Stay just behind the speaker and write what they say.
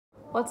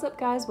What's up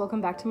guys, welcome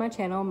back to my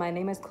channel. My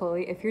name is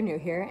Chloe if you're new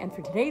here, and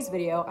for today's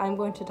video I'm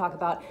going to talk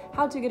about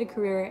how to get a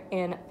career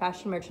in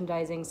fashion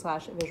merchandising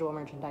 / visual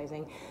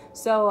merchandising.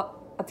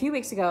 So a few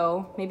weeks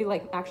ago, maybe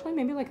like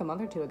a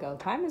month or two ago,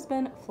 time has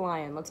been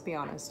flying, let's be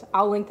honest.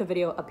 I'll link the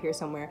video up here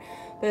somewhere.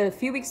 But a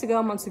few weeks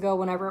ago, months ago,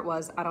 whenever it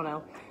was, I don't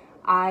know,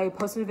 I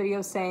posted a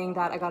video saying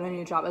that I got a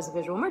new job as a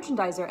visual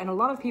merchandiser, and a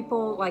lot of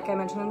people, like I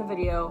mentioned in the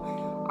video,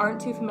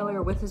 aren't too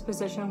familiar with this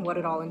position, what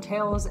it all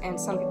entails, and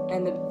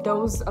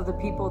those of the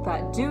people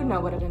that do know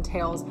what it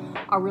entails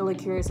are really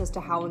curious as to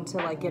how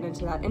to get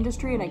into that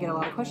industry, and I get a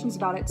lot of questions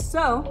about it.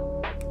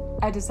 So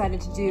I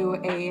decided to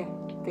do a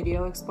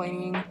video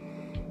explaining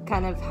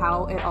kind of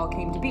how it all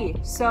came to be.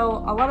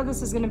 So a lot of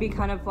this is going to be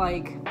kind of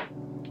like,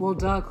 well,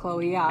 duh,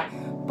 Chloe, yeah.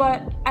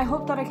 But I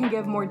hope that I can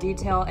give more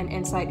detail and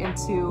insight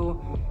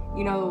into,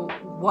 you know,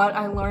 what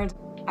I learned.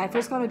 I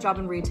first got a job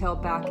in retail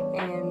back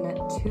in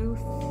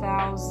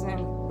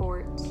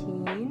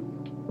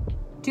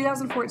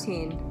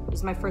 2014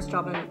 was my first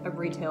job in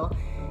retail.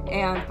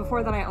 And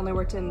before then I only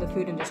worked in the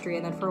food industry,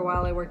 and then for a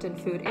while I worked in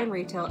food and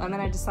retail, and then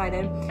I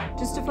decided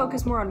just to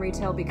focus more on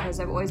retail because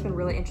I've always been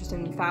really interested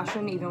in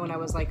fashion. Even when I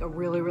was like a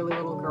really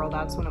little girl,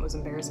 that's when it was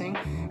embarrassing.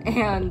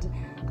 And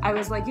I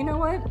was like, you know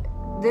what?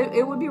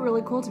 It would be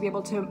really cool to be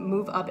able to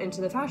move up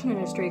into the fashion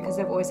industry because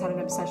I've always had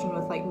an obsession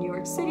with like New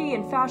York City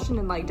and fashion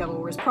and like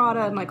Devil Wears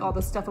Prada and like all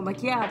this stuff. I'm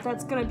like, yeah,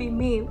 that's gonna be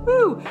me,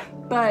 woo!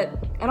 But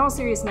in all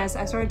seriousness,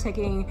 I started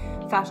taking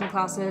fashion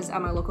classes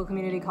at my local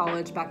community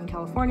college back in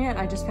California, and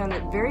I just found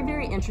it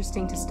very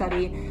interesting to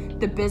study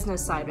the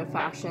business side of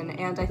fashion.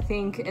 And I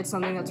think it's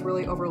something that's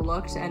really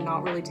overlooked and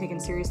not really taken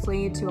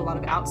seriously to a lot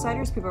of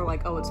outsiders. People are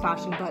like, oh, it's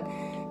fashion, but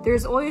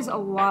there's always a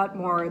lot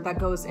more that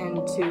goes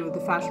into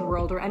the fashion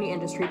world or any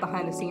industry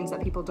behind the scenes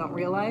that people don't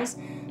realize.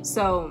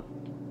 So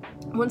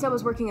once I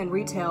was working in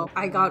retail,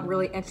 I got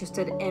really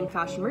interested in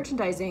fashion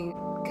merchandising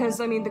because,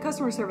 I mean, the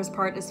customer service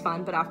part is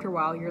fun, but after a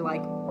while you're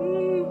like,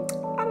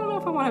 I don't know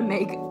if I want to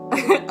make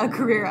a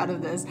career out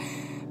of this.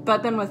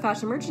 But then with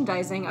fashion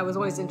merchandising, I was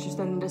always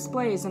interested in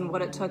displays and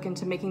what it took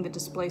into making the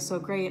display so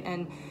great.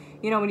 And,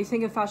 you know, when you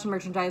think of fashion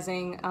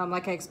merchandising,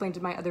 like I explained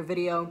in my other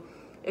video,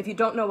 if you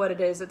don't know what it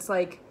is, it's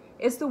like,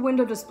 it's the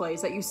window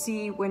displays that you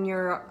see when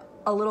you're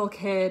a little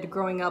kid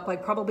growing up,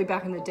 like probably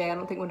back in the day. I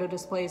don't think window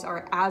displays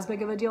are as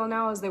big of a deal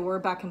now as they were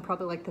back in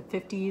probably like the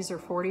 50s or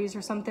 40s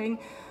or something.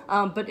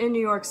 But in New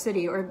York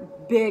City or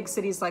big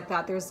cities like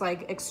that, there's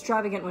like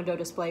extravagant window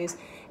displays.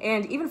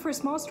 And even for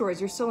small stores,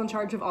 you're still in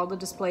charge of all the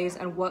displays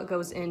and what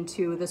goes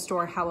into the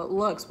store, how it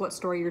looks, what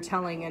story you're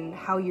telling, and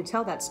how you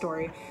tell that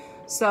story.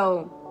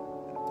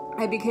 So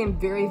I became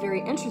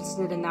very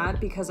interested in that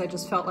because I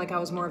just felt like I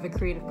was more of a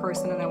creative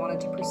person and I wanted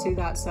to pursue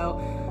that.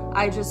 So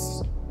I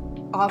just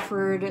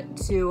offered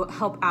to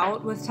help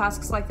out with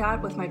tasks like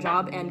that with my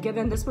job. And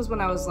given this was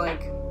when I was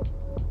like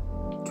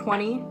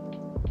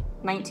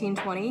 19,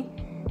 20,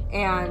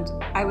 and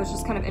I was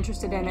just kind of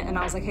interested in it, and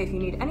I was like, hey, if you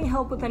need any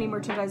help with any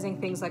merchandising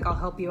things, like I'll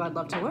help you, I'd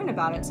love to learn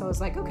about it. So I was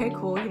like, okay,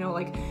 cool, you know,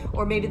 like,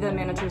 or maybe the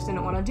managers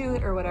didn't want to do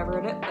it or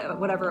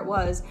whatever it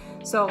was.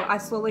 So I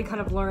slowly kind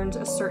of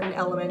learned certain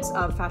elements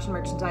of fashion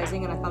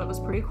merchandising, and I thought it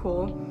was pretty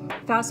cool.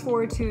 Fast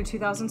forward to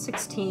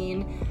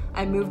 2016,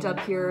 I moved up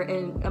here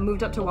and I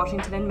moved up to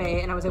Washington in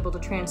May, and I was able to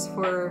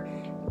transfer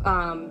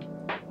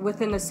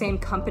within the same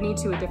company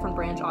to a different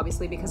branch,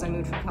 obviously, because I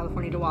moved from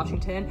California to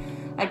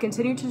Washington. I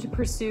continued to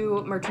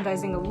pursue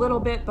merchandising a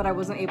little bit, but I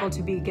wasn't able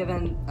to be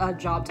given a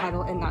job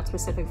title in that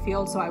specific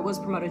field, so I was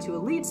promoted to a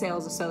lead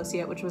sales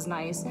associate, which was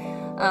nice.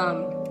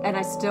 And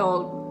I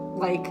still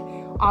like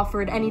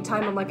offered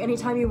anytime, I'm like,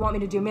 anytime you want me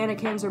to do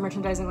mannequins or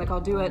merchandising, like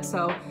I'll do it.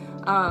 So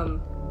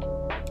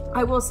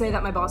I will say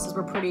that my bosses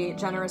were pretty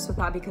generous with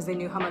that because they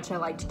knew how much I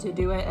liked to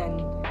do it.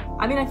 And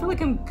I mean, I feel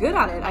like I'm good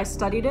at it. I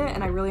studied it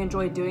and I really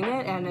enjoyed doing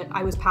it, and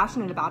I was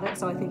passionate about it.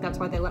 So I think that's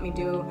why they let me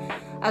do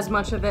as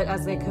much of it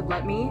as they could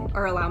let me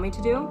or allow me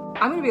to do.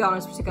 I'm gonna be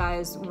honest with you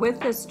guys, with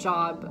this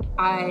job,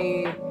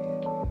 I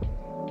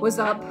was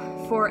up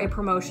for a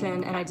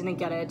promotion and I didn't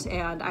get it,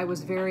 and I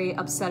was very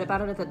upset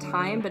about it at the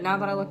time, but now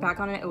that I look back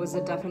on it, it was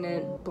a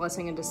definite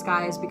blessing in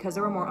disguise because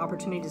there were more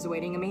opportunities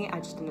awaiting me. I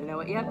just didn't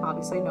know it yet.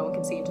 Obviously, no one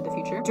can see into the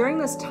future. During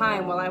this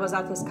time, while I was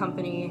at this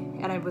company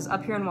and I was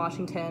up here in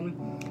Washington,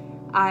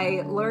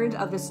 I learned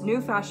of this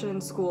new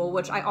fashion school,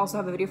 which I also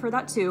have a video for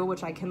that too,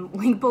 which I can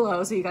link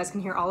below so you guys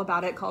can hear all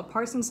about it, called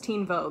Parsons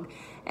Teen Vogue.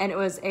 And it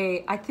was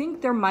I think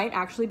there might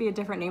actually be a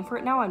different name for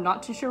it now. I'm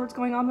not too sure what's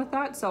going on with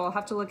that, so I'll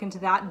have to look into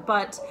that.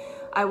 But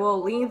I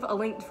will leave a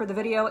link for the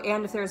video,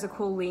 and if there's a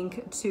cool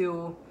link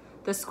to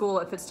the school,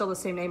 if it's still the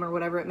same name or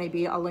whatever it may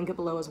be, I'll link it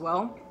below as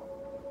well.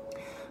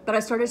 But I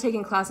started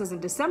taking classes in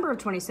December of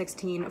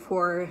 2016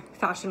 for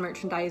fashion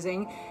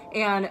merchandising,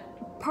 and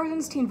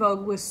Parsons Teen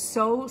Vogue was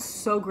so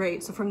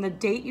great. So from the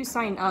date you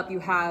sign up, you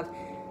have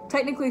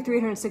technically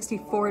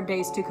 364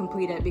 days to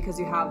complete it because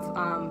you have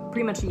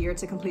pretty much a year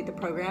to complete the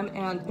program,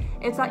 and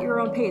it's at your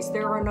own pace.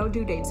 There are no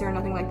due dates, there are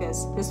nothing like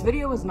this. This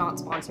video was not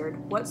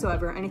sponsored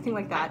whatsoever, anything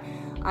like that.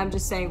 I'm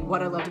just saying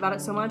what I loved about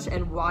it so much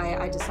and why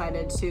I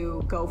decided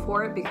to go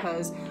for it,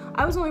 because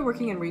I was only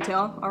working in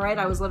retail, all right?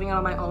 I was living out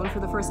on my own for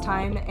the first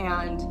time,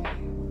 and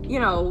you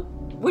know,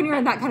 when you're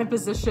in that kind of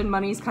position,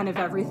 money's kind of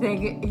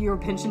everything. You're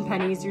pinching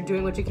pennies, you're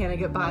doing what you can to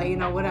get by, you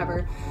know,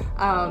 whatever.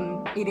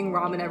 Eating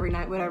ramen every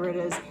night, whatever it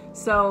is.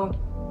 So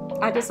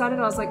I decided,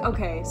 I was like,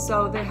 okay,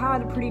 so they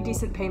had pretty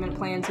decent payment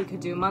plans. You could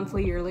do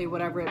monthly, yearly,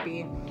 whatever it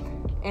be.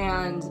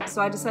 And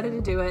so I decided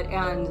to do it.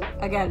 And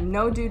again,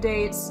 no due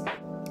dates.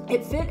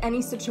 It fit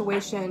any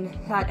situation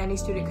that any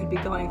student could be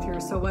going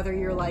through. So whether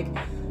you're like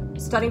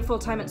studying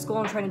full-time at school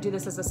and trying to do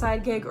this as a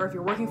side gig, or if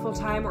you're working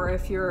full-time, or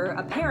if you're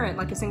a parent,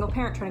 like a single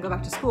parent trying to go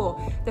back to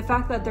school, the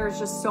fact that there's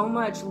just so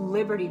much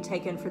liberty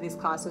taken for these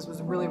classes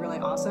was really, really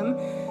awesome.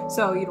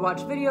 So you'd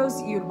watch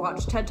videos, you'd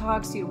watch TED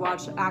Talks, you'd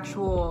watch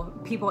actual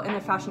people in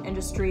the fashion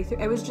industry.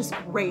 It was just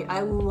great.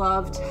 I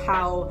loved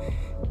how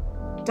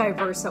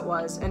diverse it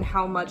was and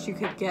how much you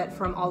could get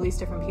from all these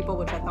different people,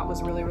 which I thought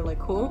was really, really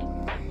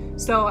cool.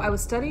 So I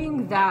was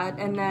studying that,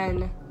 and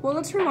then, well,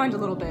 let's rewind a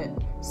little bit.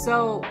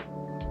 So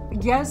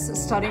yes,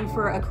 studying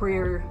for a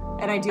career,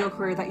 an ideal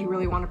career that you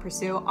really want to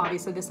pursue,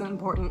 obviously this is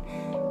important.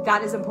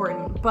 That is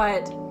important.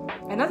 But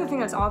another thing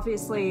that's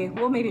obviously,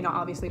 well, maybe not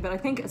obviously, but I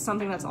think it's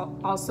something that's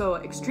also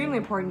extremely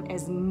important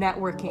is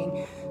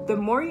networking. The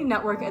more you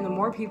network and the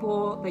more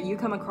people that you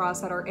come across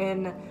that are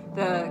in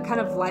the kind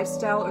of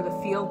lifestyle or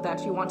the field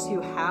that you want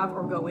to have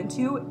or go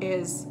into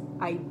is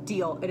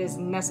ideal. It is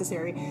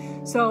necessary.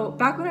 So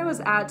back when I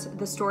was at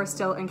the store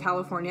still in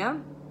California,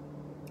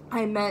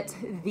 I met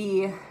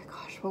the,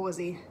 gosh, what was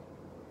he?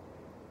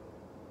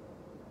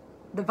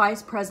 The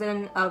vice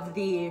president of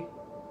the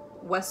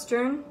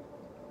western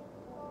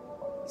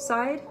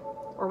side,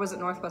 or was it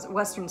northwest?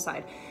 Western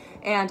side.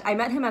 And I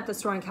met him at the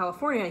store in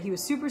California. He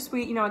was super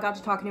sweet. You know, I got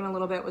to talk to him a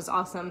little bit. It was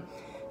awesome.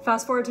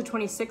 Fast forward to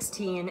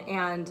 2016,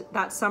 and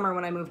that summer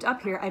when I moved up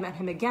here, I met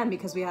him again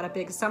because we had a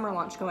big summer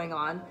launch going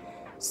on.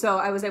 So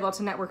I was able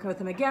to network with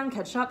him again,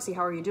 catch up, see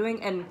how are you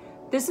doing. And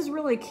this is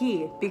really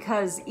key,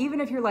 because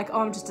even if you're like, oh,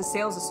 I'm just a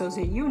sales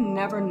associate, you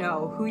never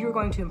know who you're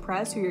going to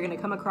impress, who you're going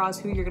to come across,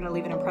 who you're going to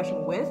leave an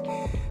impression with.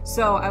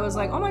 So I was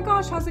like, oh my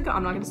gosh, how's it going?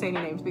 I'm not going to say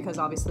any names because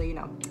obviously, you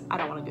know, I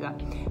don't want to do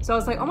that. So I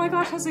was like, oh my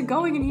gosh, how's it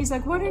going? And he's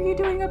like, what are you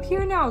doing up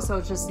here now? So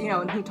it's just, you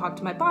know, and he talked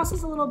to my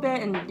bosses a little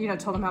bit and, you know,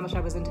 told them how much I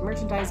was into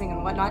merchandising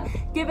and whatnot,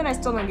 given I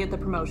still didn't get the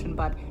promotion,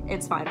 but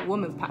it's fine. We'll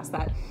move past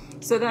that.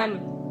 So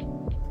then,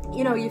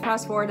 you know, you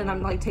fast forward and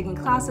I'm like taking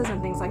classes and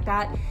things like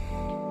that.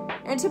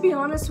 And to be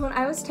honest, when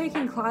I was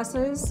taking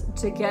classes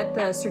to get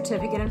the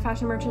certificate in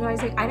fashion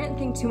merchandising, I didn't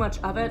think too much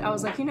of it. I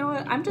was like, you know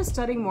what, I'm just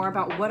studying more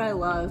about what I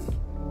love,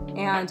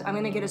 and I'm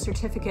gonna get a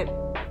certificate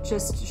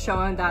just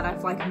showing that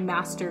I've like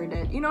mastered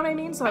it. You know what I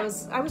mean? So I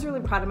was really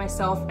proud of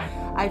myself.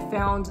 I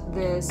found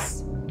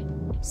this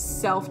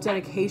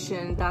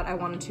self-dedication that I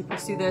wanted to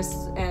pursue this,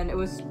 and it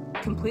was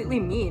completely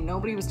me.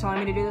 Nobody was telling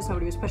me to do this,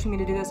 nobody was pushing me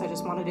to do this. I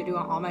just wanted to do it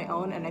on my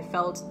own, and I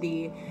felt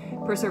the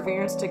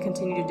perseverance to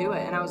continue to do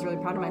it, and I was really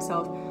proud of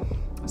myself.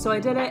 So I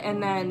did it,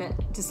 and then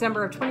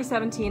December of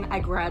 2017 I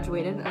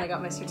graduated and I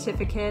got my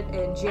certificate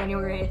in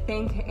January, I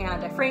think,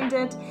 and I framed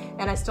it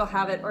and I still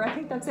have it, or I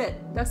think that's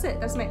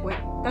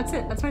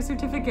my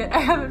certificate. I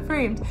have it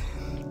framed.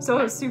 So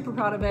I was super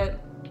proud of it,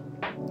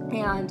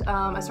 and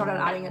I started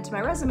adding it to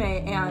my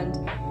resume,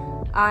 and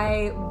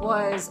I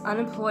was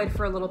unemployed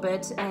for a little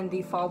bit in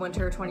the fall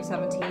winter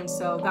 2017,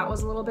 so that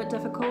was a little bit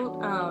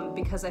difficult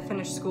because I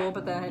finished school,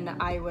 but then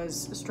I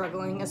was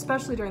struggling,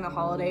 especially during the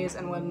holidays,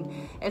 and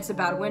when it's a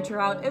bad winter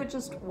out, it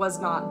just was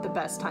not the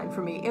best time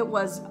for me. It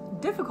was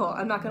difficult,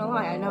 I'm not gonna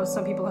lie. I know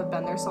some people have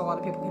been there, so a lot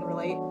of people can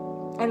relate.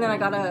 And then I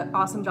got an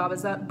awesome job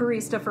as a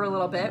barista for a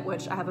little bit,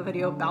 which I have a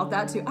video about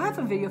that too. I have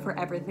a video for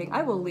everything.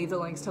 I will leave the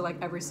links to like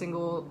every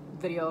single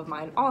video of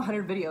mine, all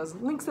 100 videos,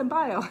 links in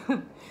bio.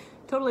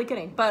 Totally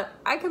kidding, but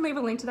I can leave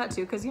a link to that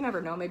too, because you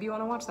never know, maybe you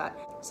want to watch that.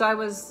 So I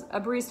was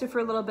a barista for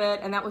a little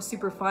bit, and that was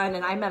super fun,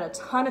 and I met a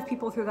ton of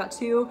people through that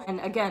too. And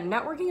again,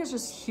 networking is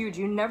just huge.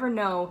 You never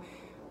know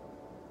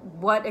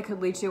what it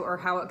could lead to or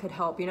how it could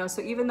help, you know?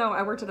 So even though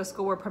I worked at a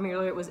school where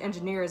primarily it was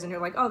engineers, and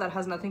you're like, oh, that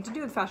has nothing to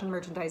do with fashion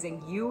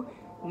merchandising, you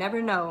never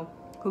know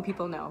who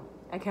people know.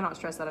 I cannot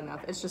stress that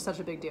enough. It's just such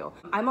a big deal.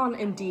 I'm on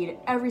Indeed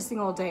every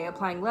single day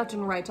applying left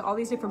and right to all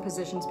these different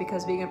positions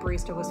because being a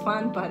barista was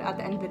fun, but at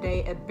the end of the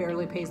day, it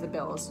barely pays the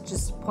bills,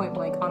 just point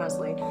blank,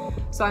 honestly.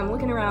 So I'm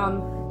looking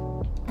around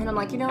and I'm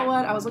like, you know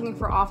what? I was looking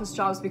for office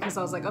jobs because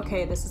I was like,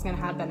 okay, this is gonna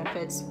have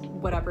benefits,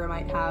 whatever it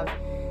might have,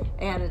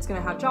 and it's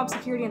gonna have job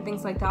security and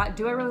things like that.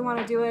 Do I really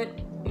wanna do it?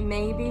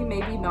 maybe,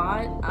 maybe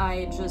not.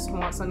 I just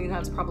want something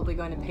that's probably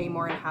going to pay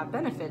more and have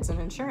benefits and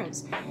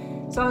insurance.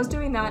 So I was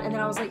doing that, and then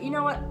I was like, you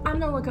know what? I'm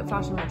gonna look up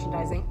fashion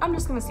merchandising. I'm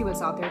just gonna see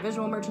what's out there.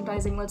 Visual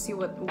merchandising, let's see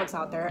what's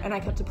out there. And I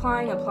kept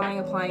applying.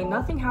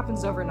 Nothing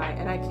happens overnight,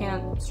 and I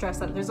can't stress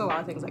that. There's a lot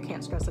of things I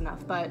can't stress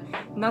enough, but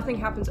nothing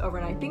happens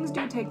overnight. Things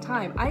do take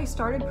time. I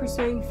started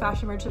pursuing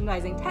fashion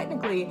merchandising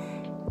technically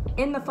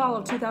in the fall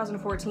of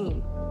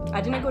 2014. I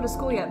didn't go to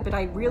school yet, but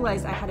I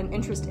realized I had an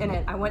interest in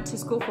it. I went to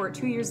school for it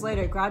 2 years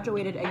later,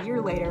 graduated a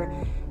year later,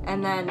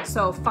 and then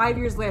so 5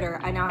 years later,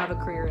 I now have a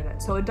career in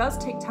it. So it does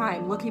take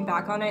time. Looking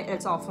back on it,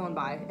 it's all flown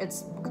by.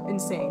 It's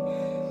insane.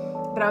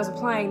 But I was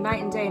applying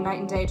night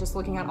and day, just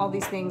looking at all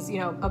these things, you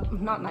know,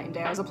 not night and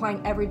day. I was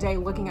applying every day,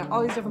 looking at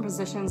all these different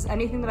positions,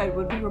 anything that I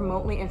would be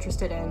remotely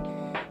interested in.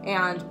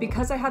 And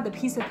because I had the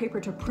piece of paper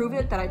to prove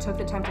it, that I took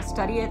the time to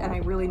study it, and I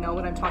really know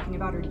what I'm talking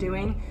about or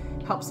doing,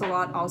 helps a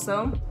lot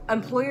also.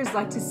 Employers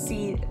like to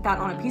see that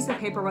on a piece of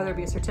paper, whether it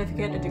be a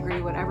certificate, a degree,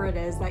 whatever it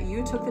is, that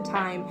you took the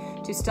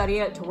time to study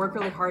it, to work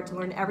really hard, to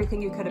learn everything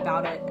you could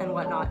about it and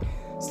whatnot.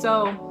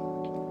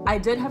 So I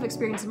did have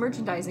experience in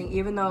merchandising,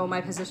 even though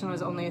my position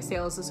was only a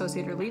sales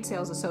associate or lead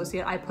sales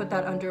associate. I put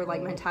that under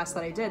like my tasks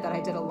that I did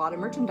a lot of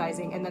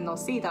merchandising, and then they'll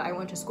see that I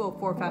went to school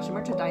for fashion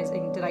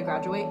merchandising. Did I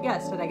graduate?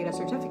 Yes. Did I get a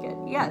certificate?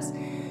 Yes.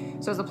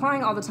 So I was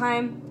applying all the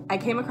time. I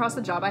came across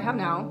the job I have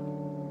now,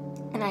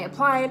 and I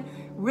applied.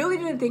 Really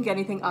didn't think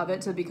anything of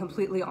it, to be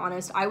completely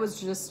honest. I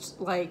was just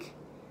like,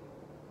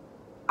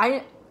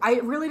 I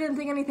really didn't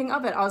think anything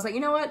of it. I was like, you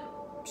know what?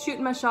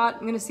 Shooting my shot.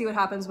 I'm gonna see what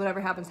happens. Whatever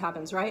happens,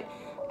 happens, right?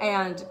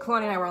 And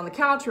Kalani and I were on the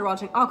couch, we were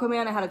watching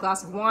Aquaman, I had a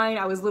glass of wine,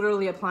 I was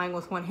literally applying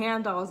with one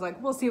hand. I was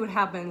like, we'll see what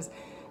happens.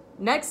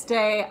 Next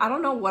day, I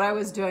don't know what I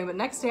was doing, but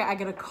next day I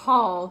get a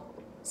call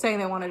saying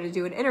they wanted to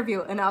do an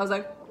interview, and I was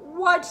like,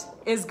 what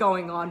is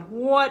going on?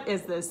 What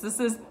is this? This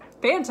is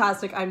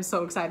fantastic, I'm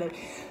so excited.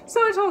 So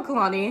I told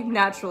Kalani,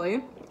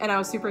 naturally, and I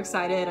was super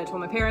excited. I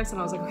told my parents, and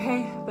I was like,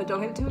 okay, but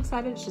don't get too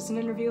excited, it's just an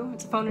interview,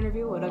 it's a phone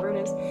interview, whatever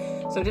it is.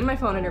 So I did my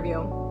phone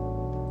interview.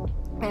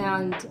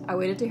 And I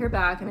waited to hear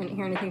back, and I didn't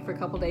hear anything for a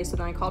couple days, so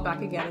then I called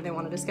back again, and they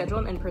wanted to schedule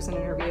an in-person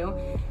interview.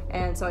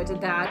 And so I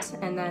did that,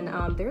 and then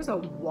there's a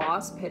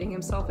wasp hitting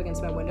himself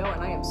against my window, and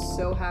I am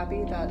so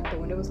happy that the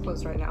window is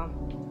closed right now.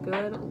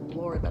 Good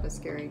Lord, that is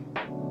scary.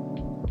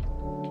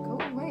 Go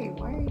away,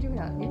 why are you doing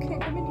that? You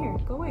can't come in here,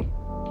 go away.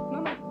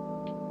 No.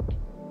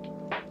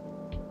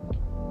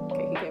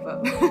 Okay, he gave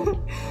up.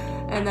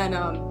 And then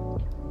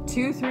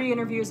 2-3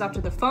 interviews after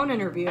the phone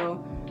interview,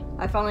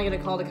 I finally get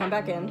a call to come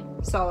back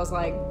in. So I was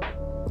like,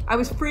 I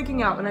was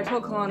freaking out, and I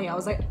told Kalani, I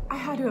was like, I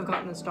had to have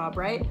gotten this job,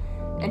 right?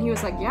 And he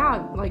was like,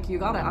 yeah, like, you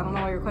got it. I don't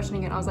know why you're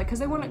questioning it. I was like, because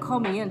they wouldn't call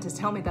me in to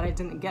tell me that I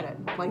didn't get it.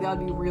 Like, that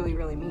would be really,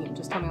 really mean.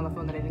 Just tell me on the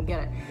phone that I didn't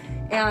get it.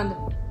 And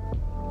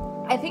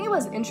I think it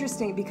was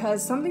interesting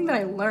because something that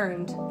I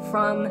learned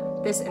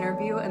from this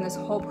interview and this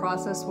whole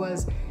process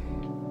was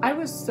I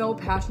was so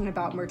passionate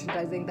about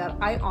merchandising that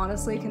I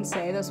honestly can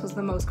say this was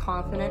the most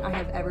confident I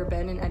have ever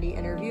been in any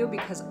interview,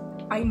 because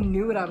I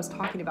knew what I was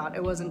talking about.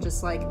 It wasn't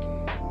just like,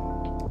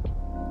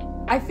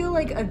 I feel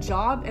like a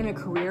job and a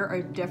career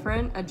are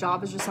different. A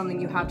job is just something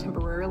you have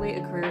temporarily.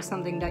 A career is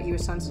something that you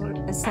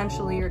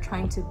essentially are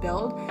trying to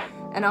build.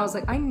 And I was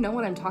like, I know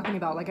what I'm talking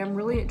about. Like, I'm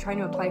really trying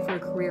to apply for a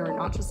career,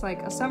 not just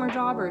like a summer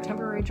job or a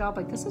temporary job.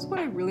 Like, this is what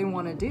I really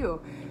want to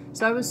do.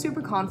 So I was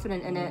super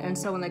confident in it. And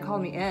so when they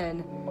called me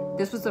in,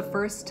 this was the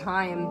first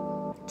time,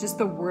 just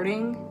the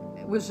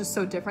wording was just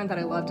so different that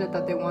I loved it,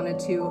 that they wanted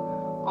to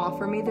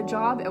offer me the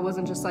job. It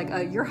wasn't just like,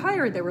 you're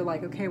hired. They were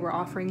like, okay, we're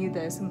offering you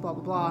this and blah,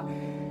 blah, blah.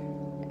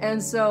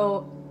 And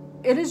so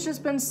it has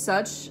just been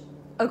such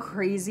a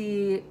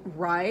crazy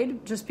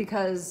ride, just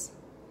because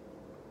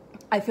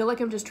I feel like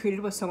I'm just treated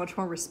with so much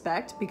more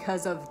respect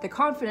because of the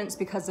confidence,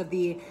 because of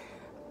the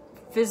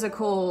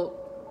physical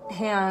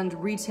hand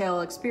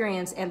retail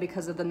experience, and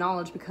because of the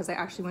knowledge, because I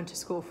actually went to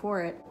school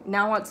for it.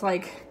 Now it's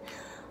like,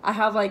 I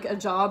have like a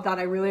job that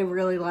I really,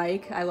 really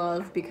like. I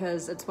love,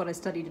 because it's what I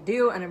study to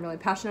do, and I'm really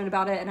passionate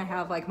about it. And I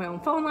have like my own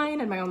phone line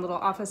and my own little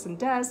office and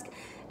desk.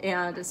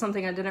 And it's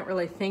something I didn't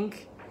really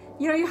think,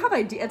 you know, you have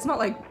ideas. It's not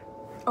like,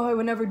 oh, I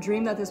would never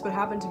dream that this would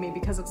happen to me,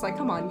 because it's like,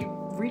 come on, you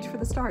reach for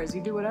the stars,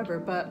 you do whatever.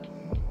 But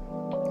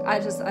I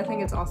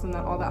think it's awesome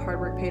that all that hard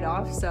work paid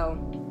off. So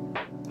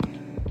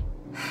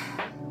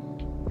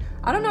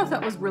I don't know if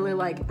that was really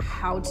like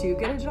how to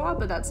get a job,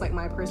 but that's like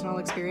my personal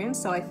experience.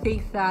 So I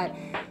think that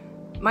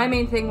my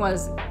main thing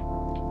was,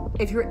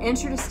 if you're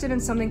interested in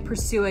something,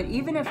 pursue it.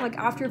 Even if like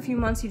after a few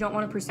months you don't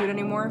want to pursue it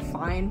anymore,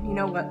 fine, you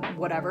know what,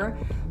 whatever.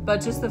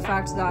 But just the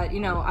fact that, you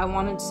know, I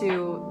wanted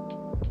to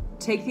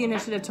take the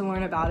initiative to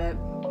learn about it.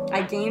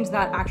 I gained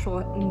that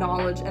actual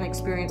knowledge and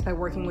experience by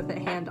working with it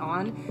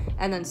hand-on,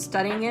 and then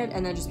studying it,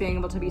 and then just being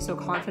able to be so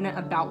confident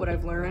about what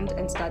I've learned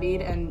and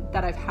studied, and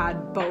that I've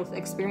had both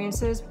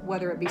experiences,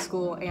 whether it be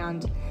school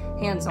and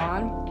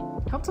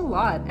hands-on, helped a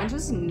lot. And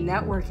just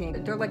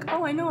networking. They're like,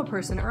 oh, I know a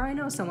person, or I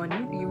know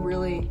someone. You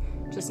really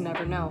just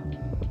never know.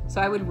 So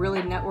I would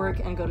really network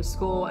and go to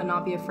school and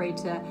not be afraid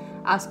to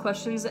ask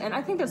questions. And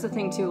I think that's the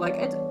thing too, like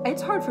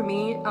it's hard for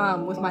me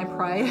with my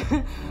pride.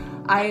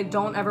 I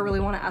don't ever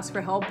really want to ask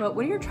for help, but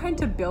when you're trying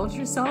to build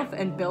yourself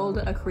and build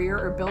a career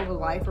or build a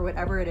life or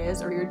whatever it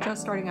is, or you're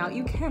just starting out,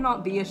 you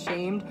cannot be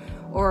ashamed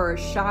or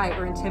shy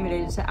or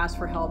intimidated to ask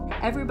for help.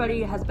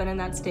 Everybody has been in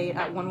that state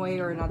at one way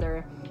or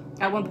another,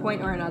 at one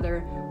point or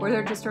another, where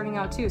they're just starting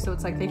out too. So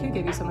it's like they could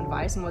give you some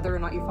advice, and whether or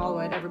not you follow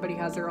it, everybody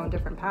has their own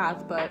different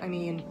path. But I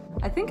mean,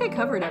 I think I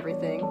covered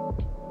everything.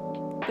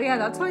 But yeah,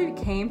 that's how I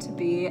came to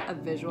be a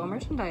visual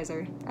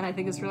merchandiser, and I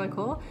think it's really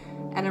cool,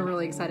 and I'm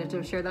really excited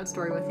to share that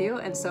story with you.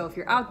 And so if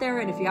you're out there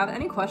and if you have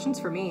any questions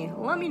for me,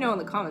 let me know in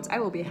the comments. I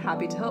will be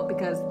happy to help,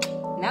 because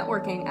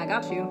networking, I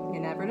got you, you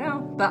never know.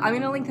 But I'm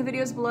gonna link the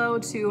videos below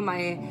to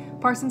my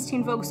Parsons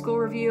Teen Vogue School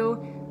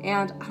review,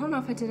 and I don't know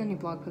if I did any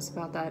blog posts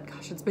about that.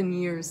 Gosh, it's been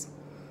years.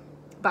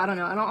 But I don't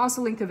know. And I'll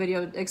also link the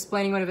video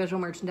explaining what a visual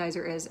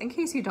merchandiser is, in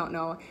case you don't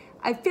know.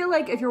 I feel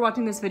like if you're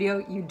watching this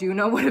video, you do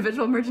know what a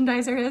visual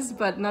merchandiser is,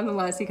 but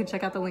nonetheless, you can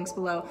check out the links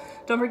below.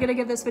 Don't forget to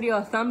give this video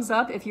a thumbs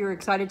up if you're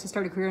excited to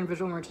start a career in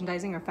visual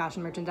merchandising or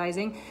fashion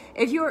merchandising.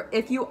 If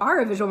you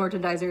are a visual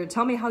merchandiser,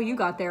 tell me how you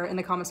got there in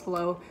the comments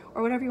below,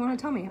 or whatever you want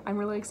to tell me. I'm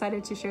really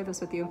excited to share this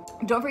with you.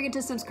 Don't forget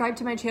to subscribe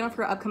to my channel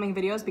for upcoming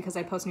videos, because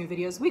I post new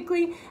videos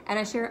weekly, and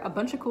I share a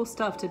bunch of cool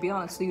stuff, to be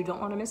honest, so you don't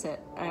want to miss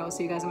it. And I will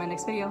see you guys in my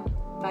next video.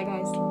 Bye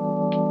guys.